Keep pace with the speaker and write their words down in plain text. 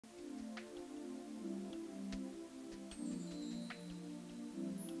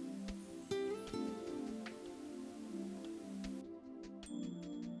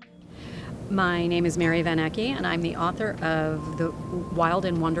My name is Mary Vaneecke, and I'm the author of the Wild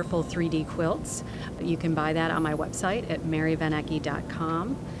and Wonderful 3D Quilts. You can buy that on my website at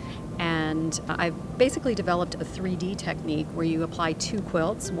maryvaneecke.com. And I've basically developed a 3D technique where you apply two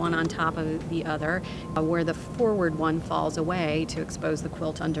quilts, one on top of the other, where the forward one falls away to expose the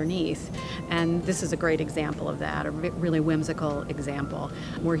quilt underneath. And this is a great example of that, a really whimsical example.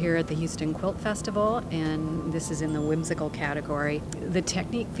 We're here at the Houston Quilt Festival, and this is in the whimsical category. The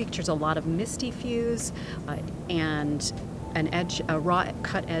technique features a lot of misty fuse and a raw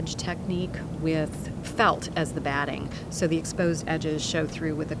cut edge technique with felt as the batting, so the exposed edges show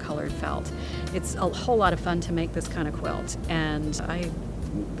through with the colored felt. It's a whole lot of fun to make this kind of quilt, and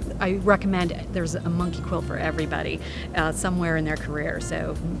I recommend there's a monkey quilt for everybody somewhere in their career,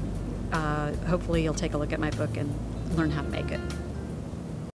 so hopefully you'll take a look at my book and learn how to make it.